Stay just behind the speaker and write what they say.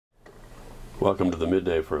Welcome to the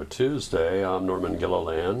Midday for a Tuesday. I'm Norman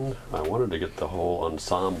Gilliland. I wanted to get the whole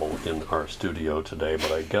ensemble in our studio today,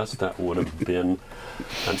 but I guess that would have been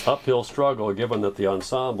an uphill struggle given that the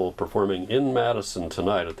ensemble performing in Madison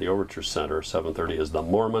tonight at the Overture Center, 7:30, is the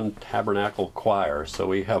Mormon Tabernacle Choir. So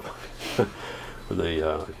we have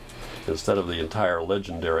instead of the entire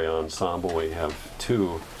legendary ensemble, we have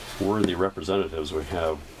two worthy representatives. We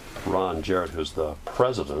have Ron Jarrett, who's the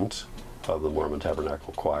president of the Mormon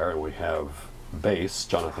Tabernacle Choir, and we have bass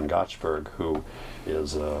Jonathan Gochberg, who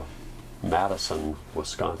is a Madison,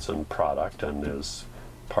 Wisconsin product and is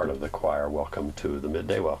part of the choir. Welcome to the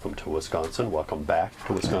Midday. Welcome to Wisconsin. Welcome back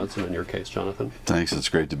to Wisconsin in your case, Jonathan. Thanks. It's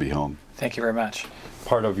great to be home. Thank you very much.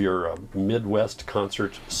 Part of your Midwest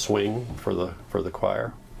concert swing for the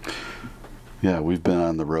choir. Yeah, we've been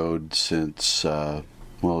on the road since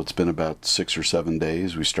well, it's been about 6 or 7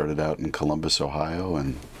 days. We started out in Columbus, Ohio,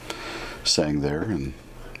 and sang there, and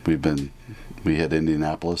we had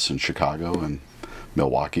Indianapolis and Chicago and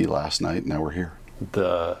Milwaukee last night, and now we're here.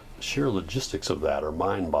 The sheer logistics of that are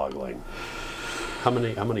mind-boggling. How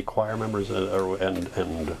many choir members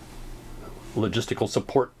and logistical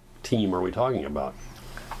support team are we talking about?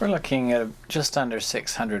 We're looking at just under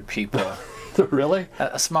 600 people. Really?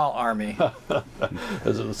 A small army.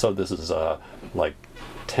 So this is like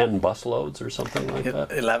 10 bus loads or something like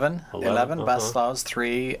that? 11 bus loads,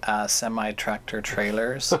 3 semi-tractor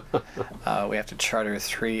trailers. We have to charter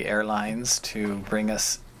 3 airlines to bring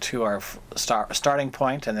us to our starting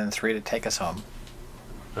point, and then 3 to take us home.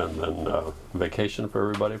 And then vacation for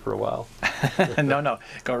everybody for a while? No.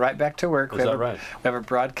 Go right back to work. Is that right? We have a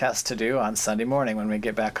broadcast to do on Sunday morning when we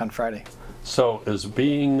get back on Friday. So is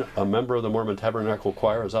being a member of the Mormon Tabernacle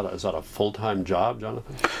Choir, is that a full-time job,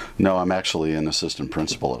 Jonathan? No, I'm actually an assistant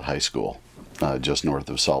principal at high school, just north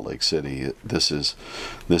of Salt Lake City. This is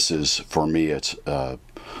for me, it's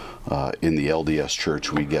in the LDS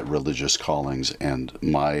church we get religious callings, and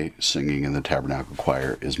my singing in the Tabernacle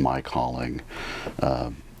Choir is my calling.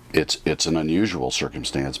 It's an unusual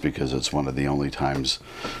circumstance because it's one of the only times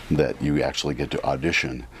that you actually get to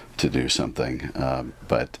audition to do something,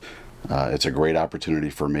 but it's a great opportunity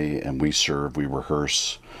for me, and we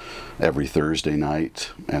rehearse every Thursday night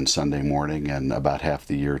and Sunday morning, and about half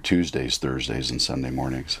the year Tuesdays, Thursdays, and Sunday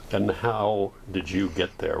mornings. And how did you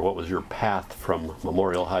get there? What was your path from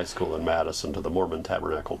Memorial High School in Madison to the Mormon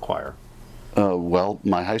Tabernacle Choir? Well,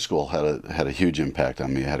 my high school had a huge impact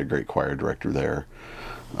on me. I had a great choir director there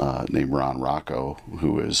named Ron Rocco,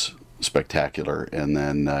 who is spectacular, and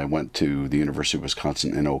then I went to the University of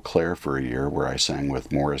Wisconsin in Eau Claire for a year, where I sang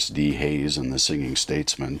with Morris D. Hayes and the Singing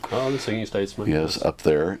Statesmen. Oh, the Singing Statesmen. Yes, up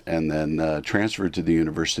there, and then transferred to the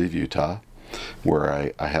University of Utah,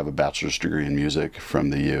 where I have a bachelor's degree in music from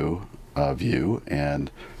the U of U, and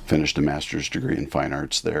finished a master's degree in fine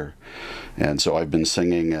arts there. And so I've been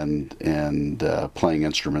singing and playing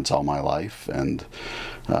instruments all my life, and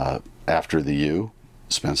after the U,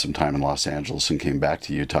 spent some time in Los Angeles and came back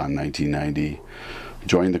to Utah in 1990,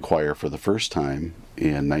 joined the choir for the first time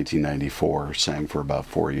in 1994, sang for about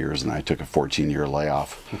 4 years, and I took a 14-year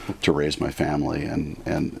layoff to raise my family,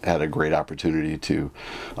 and had a great opportunity to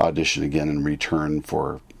audition again and return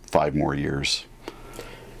for 5 more years.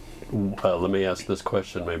 Let me ask this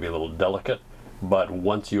question, maybe a little delicate, but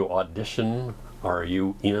once you audition, are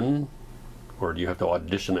you in, or do you have to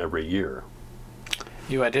audition every year?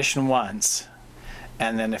 You audition once,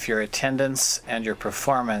 and then if your attendance and your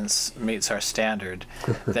performance meets our standard,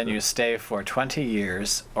 then you stay for 20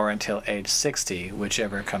 years or until age 60,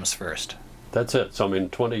 whichever comes first. That's it. So I mean,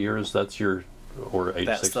 20 years, that's your, or age 60?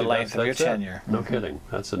 That's the length of your tenure. No kidding.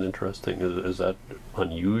 That's an interesting, is that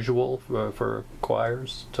unusual for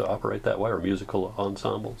choirs to operate that way, or musical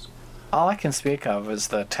ensembles? All I can speak of is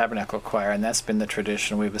the Tabernacle Choir, and that's been the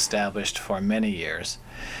tradition we've established for many years.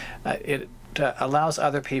 It allows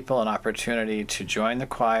other people an opportunity to join the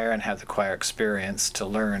choir and have the choir experience, to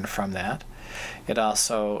learn from that. It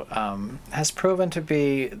also has proven to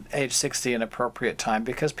be age 60 an appropriate time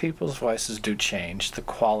because people's voices do change. The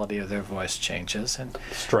quality of their voice changes, and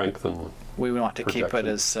strength and we want to projection. keep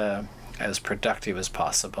it as productive as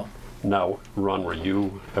possible. Now, Ron, were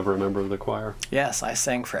you ever a member of the choir? Yes, I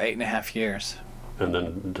sang for 8.5 years. And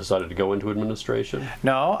then decided to go into administration?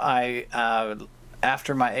 No,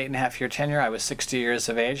 after my 8.5-year tenure, I was 60 years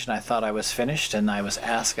of age, and I thought I was finished, and I was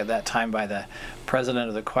asked at that time by the president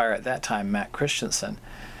of the choir at that time, Matt Christensen,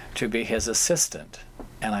 to be his assistant.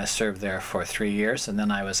 And I served there for 3 years, and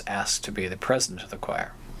then I was asked to be the president of the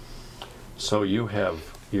choir. So you've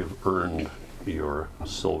earned your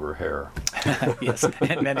silver hair. Yes,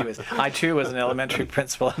 in many ways. I too was an elementary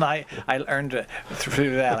principal, and I earned it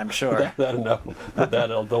through that, I'm sure.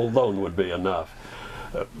 That alone would be enough.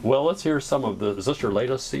 Well, let's hear some of the. Is this your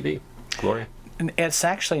latest CD, Gloria? It's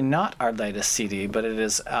actually not our latest CD, but it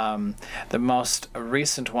is the most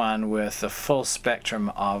recent one with the full spectrum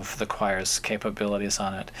of the choir's capabilities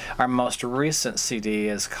on it. Our most recent CD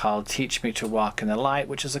is called Teach Me to Walk in the Light,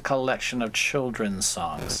 which is a collection of children's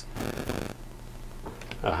songs.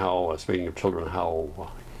 Speaking of children,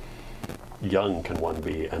 how young can one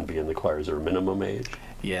be and be in the choir? Is there a minimum age?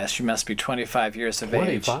 Yes, you must be 25 years of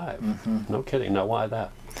age. 25? Mm-hmm. No kidding. Now, why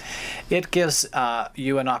that? It gives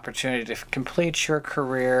you an opportunity to complete your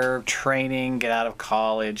career, training, get out of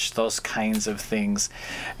college, those kinds of things.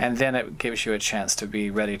 And then it gives you a chance to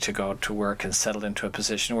be ready to go to work and settle into a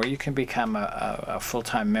position where you can become a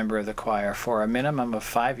full-time member of the choir for a minimum of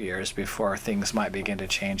 5 years before things might begin to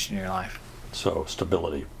change in your life. So,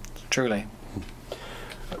 stability. Truly.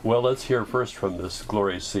 Well, let's hear first from this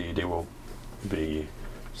Gloria CD. We'll be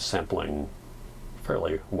sampling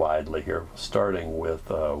fairly widely here, starting with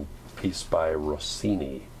a piece by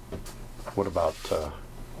Rossini. What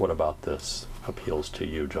about this appeals to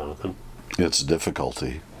you, Jonathan? It's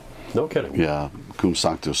difficulty. No kidding. Yeah, Cum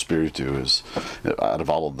Sancto Spiritu is, out of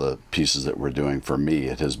all of the pieces that we're doing, for me,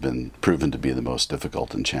 it has been proven to be the most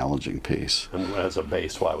difficult and challenging piece. And as a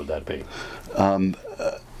bass, why would that be?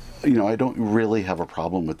 You know, I don't really have a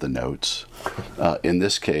problem with the notes. In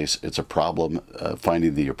this case, it's a problem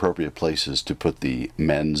finding the appropriate places to put the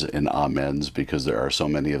mens and amens, because there are so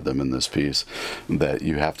many of them in this piece that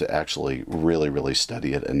you have to actually really, really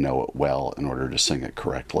study it and know it well in order to sing it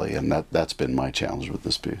correctly. And that's been my challenge with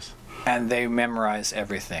this piece. And they memorize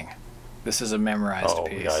everything. This is a memorized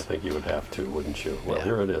piece. Yeah, I think you would have to, wouldn't you? Well, yeah.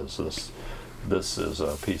 Here it is. This is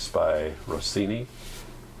a piece by Rossini,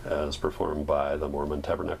 as performed by the Mormon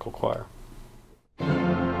Tabernacle Choir.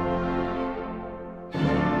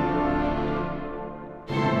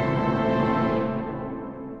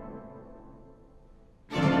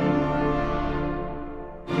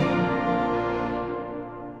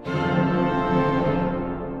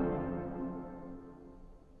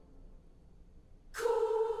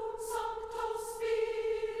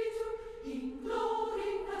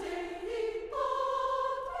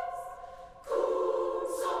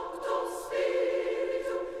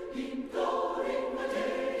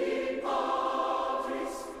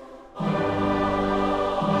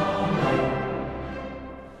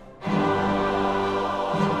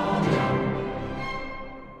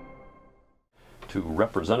 Two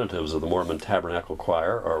representatives of the Mormon Tabernacle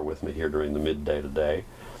Choir are with me here during the midday today.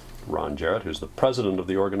 Ron Jarrett, who's the president of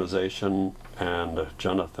the organization, and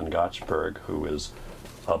Jonathan Gochberg, who is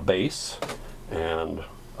a bass and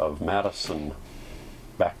of Madison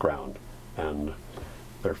background. And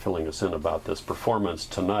they're filling us in about this performance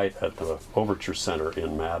tonight at the Overture Center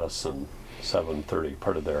in Madison, 7:30,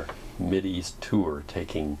 part of their Mideast tour,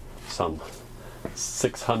 taking some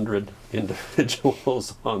 600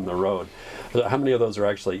 individuals on the road. How many of those are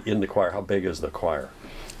actually in the choir? How big is the choir?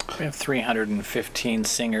 We have 315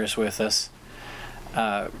 singers with us.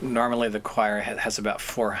 Normally the choir has about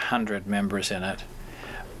 400 members in it,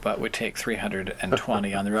 but we take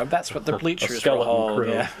 320 on the road. That's what the bleachers will hold.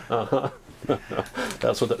 Crew. Yeah. Uh-huh.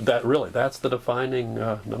 That's what that's the defining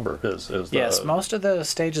number is Yes, most of the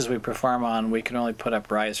stages we perform on, we can only put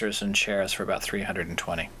up risers and chairs for about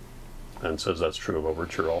 320. And says that's true of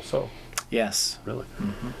Overture also? Yes. Really?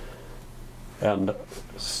 Mm-hmm. And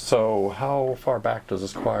so how far back does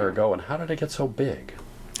this choir go, and how did it get so big?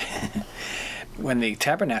 When the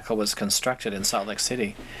Tabernacle was constructed in Salt Lake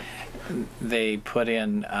City, they put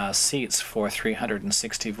in seats for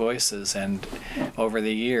 360 voices, and over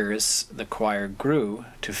the years the choir grew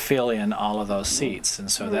to fill in all of those seats,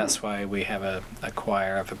 and so that's why we have a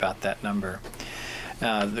choir of about that number.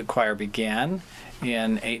 The choir began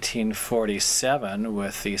in 1847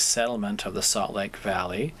 with the settlement of the Salt Lake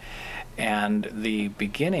Valley, and the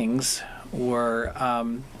beginnings were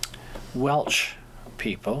Welsh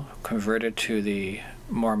people converted to the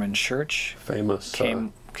Mormon Church. Famous.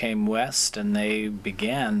 Came west, and they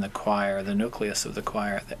began the choir, the nucleus of the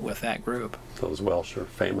choir, with that group. Those Welsh are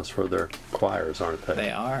famous for their choirs, aren't they?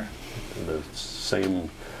 They are. The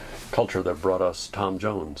same culture that brought us Tom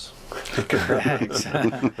Jones. Correct.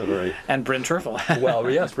 And Bryn Terfel. Well,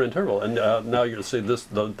 yes, Bryn Terfel. And now you see this.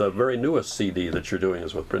 The very newest CD that you're doing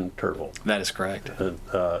is with Bryn Terfel. That is correct. And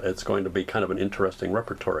it's going to be kind of an interesting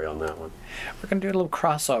repertory on that one. We're going to do a little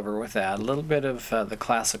crossover with that, a little bit of the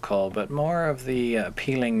classical, but more of the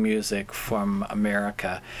appealing music from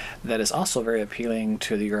America that is also very appealing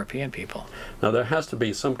to the European people. Now there has to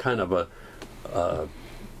be some kind of a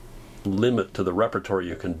limit to the repertoire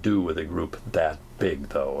you can do with a group that big,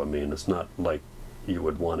 though? I mean, it's not like you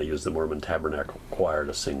would want to use the Mormon Tabernacle Choir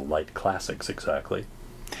to sing light classics exactly.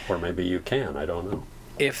 Or maybe you can, I don't know.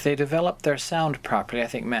 If they develop their sound properly, I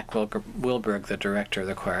think Mac Wilberg, the director of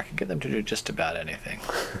the choir, can get them to do just about anything.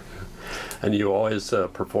 And you always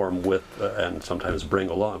perform with and sometimes bring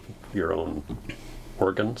along your own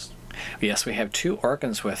organs? Yes, we have 2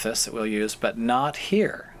 organs with us that we'll use, but not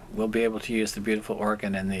here. We'll be able to use the beautiful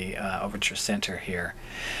organ in the Overture Center here.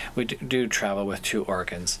 We do travel with 2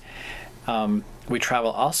 organs. We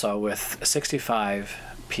travel also with a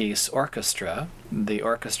 65-piece orchestra, the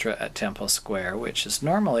orchestra at Temple Square, which is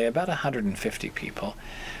normally about 150 people,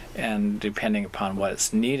 and depending upon what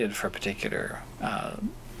is needed for a particular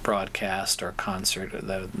broadcast or concert,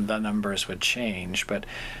 the numbers would change, but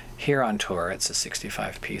here on tour it's a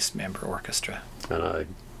 65-piece member orchestra. And I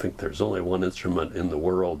think there's only one instrument in the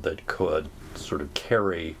world that could sort of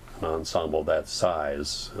carry an ensemble that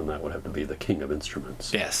size, and that would have to be the king of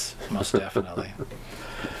instruments. Yes, most definitely.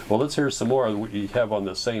 Well, let's hear some more. We have on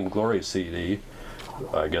the same Glory CD,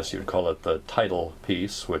 I guess you'd call it the title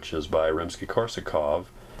piece, which is by Rimsky-Korsakov.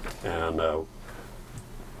 And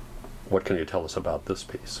what can you tell us about this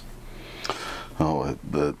piece? Oh,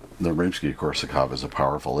 the Rimsky-Korsakov is a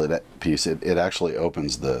powerful piece. It actually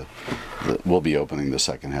opens we'll be opening the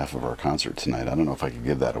second half of our concert tonight. I don't know if I could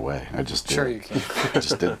give that away. I just did. Sure you can.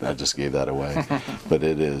 I just gave that away. But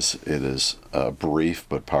it is a brief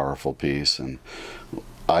but powerful piece, and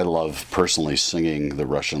I love personally singing the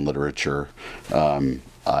Russian literature.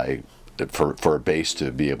 For a bass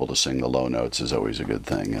to be able to sing the low notes is always a good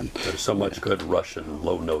thing. And there's so much good Russian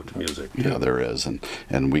low note music. Yeah, there is,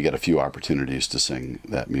 and we get a few opportunities to sing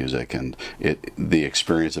that music, and the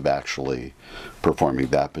experience of actually performing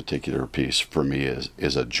that particular piece for me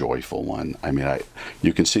is a joyful one. I mean,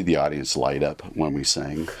 you can see the audience light up when we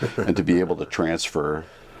sing, and to be able to transfer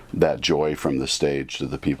that joy from the stage to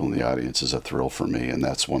the people in the audience is a thrill for me, and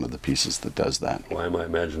that's one of the pieces that does that. Why am I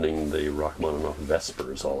imagining the Rachmaninoff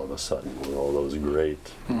Vespers all of a sudden with all those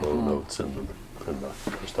great low notes and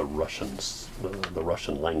just the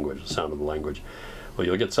Russian language, the sound of the language. Well,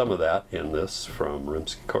 you'll get some of that in this from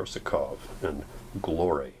Rimsky-Korsakov and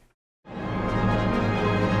Glory.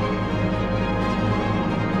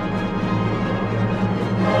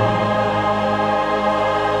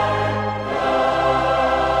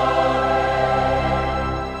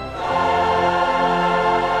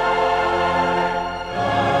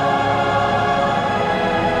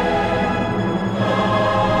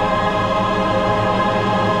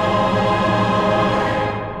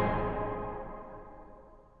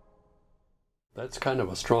 That's kind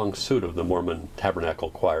of a strong suit of the Mormon Tabernacle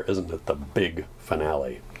Choir, isn't it? The big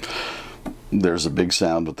finale. There's a big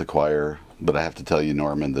sound with the choir, but I have to tell you,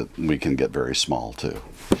 Norman, that we can get very small too.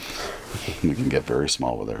 We can get very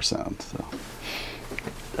small with our sound. So.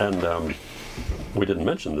 And we didn't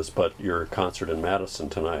mention this, but your concert in Madison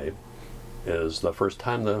tonight is the first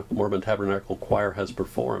time the Mormon Tabernacle Choir has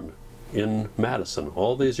performed in Madison.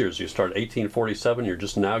 All these years, you started 1847, you're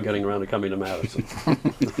just now getting around to coming to Madison.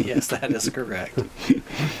 Yes, that is correct.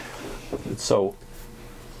 So,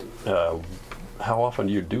 how often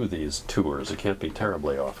do you do these tours? It can't be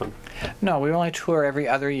terribly often. No, we only tour every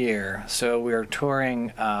other year. So we're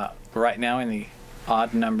touring right now in the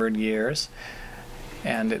odd-numbered years,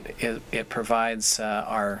 and it provides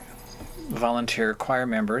our volunteer choir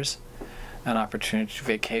members an opportunity to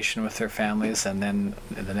vacation with their families, and then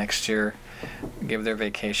the next year give their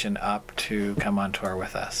vacation up to come on tour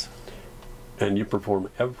with us. And you perform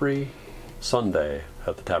every Sunday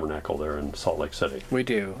at the Tabernacle there in Salt Lake City. We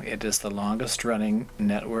do. It is the longest running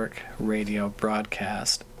network radio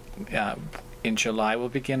broadcast. In July we'll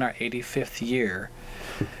begin our 85th year.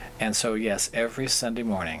 And so yes, every Sunday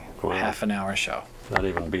morning, wow. Half an hour show. That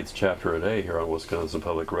even beats Chapter a Day here on Wisconsin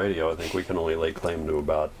Public Radio. I think we can only lay claim to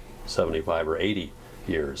about 75 or 80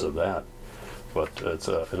 years of that. But it's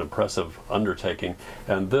an impressive undertaking.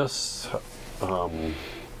 And this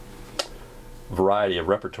variety of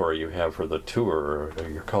repertoire you have for the tour,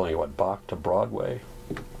 you're calling it what, Bach to Broadway?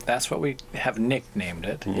 That's what we have nicknamed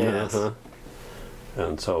it, yes. Uh-huh.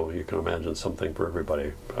 And so you can imagine something for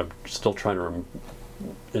everybody. I'm still trying to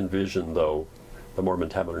envision, though, the Mormon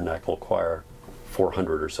Tabernacle Choir,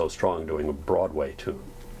 400 or so strong, doing a Broadway tune.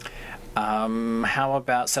 How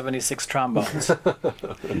about 76 trombones?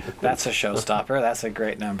 That's a showstopper. That's a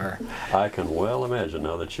great number. I can well imagine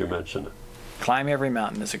now that you mention it. Climb Every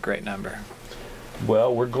Mountain is a great number.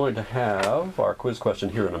 Well, we're going to have our quiz question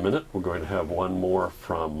here in a minute. We're going to have one more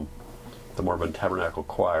from the Mormon Tabernacle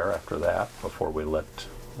Choir after that, before we let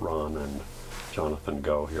Ron and Jonathan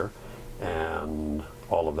go here. And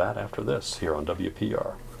all of that after this here on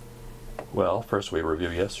WPR. Well, first we review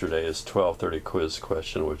yesterday's 12:30 quiz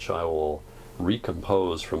question, which I will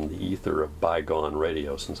recompose from the ether of bygone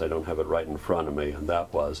radio since I don't have it right in front of me, and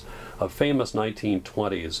that was a famous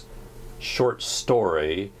 1920s short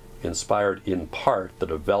story inspired in part the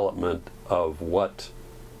development of what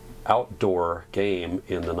outdoor game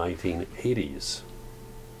in the 1980s?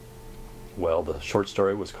 Well, the short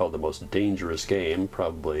story was called The Most Dangerous Game.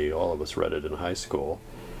 Probably all of us read it in high school.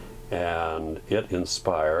 And it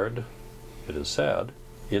inspired, it is said,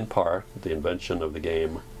 in part, the invention of the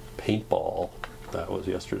game paintball. That was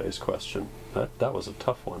yesterday's question. That was a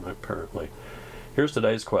tough one, apparently. Here's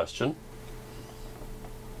today's question.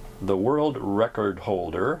 The world record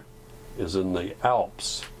holder is in the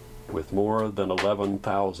Alps with more than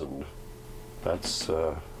 11,000. That's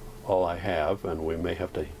all I have, and we may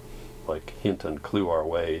have to hint and clue our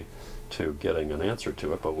way to getting an answer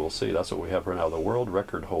to it, but we'll see. That's what we have for now. The world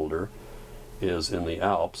record holder is in the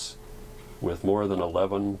Alps with more than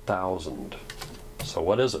 11,000. So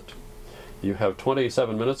what is it? You have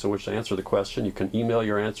 27 minutes in which to answer the question. You can email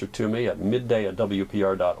your answer to me at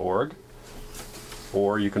midday@wpr.org,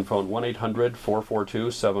 or you can phone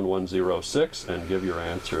 1-800-442-7106 and give your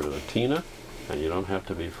answer to Tina, and you don't have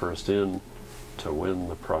to be first in to win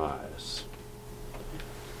the prize.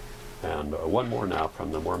 And one more now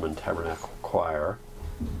from the Mormon Tabernacle Choir.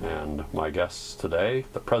 And my guests today,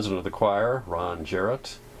 the president of the choir, Ron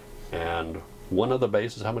Jarrett, and one of the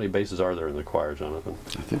basses. How many basses are there in the choir, Jonathan?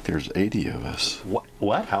 I think there's 80 of us.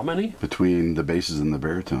 What? How many? Between the basses and the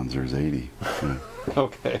baritones, there's 80. Yeah.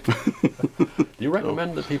 Okay. Do you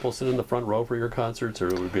recommend that people sit in the front row for your concerts, or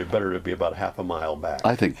would it be better to be about half a mile back?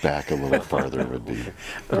 I think back a little farther would be...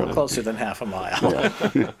 A little closer than half a mile.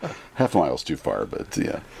 Yeah. Half a mile's too far, but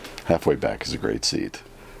yeah, halfway back is a great seat.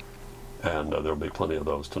 And there'll be plenty of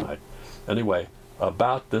those tonight. Anyway,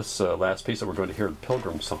 about this last piece that we're going to hear, the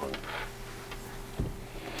Pilgrim Song.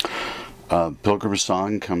 Pilgrim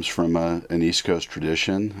Song comes from an East Coast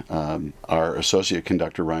tradition. Our associate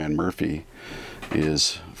conductor, Ryan Murphy,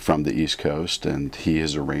 is from the East Coast, and he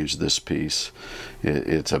has arranged this piece.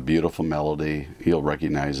 It's a beautiful melody. You'll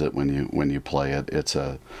recognize it when you play it. It's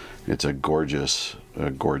a gorgeous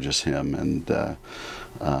hymn, and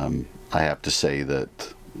I have to say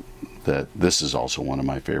that this is also one of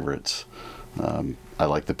my favorites. I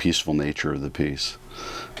like the peaceful nature of the piece,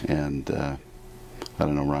 and I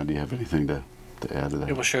don't know, Ron, do you have anything to add to that?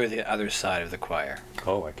 It will show you the other side of the choir.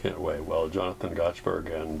 Oh, I can't wait. Well, Jonathan Gochberg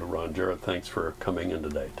and Ron Jarrett, thanks for coming in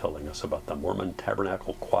today, telling us about the Mormon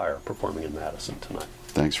Tabernacle Choir performing in Madison tonight.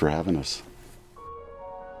 Thanks for having us.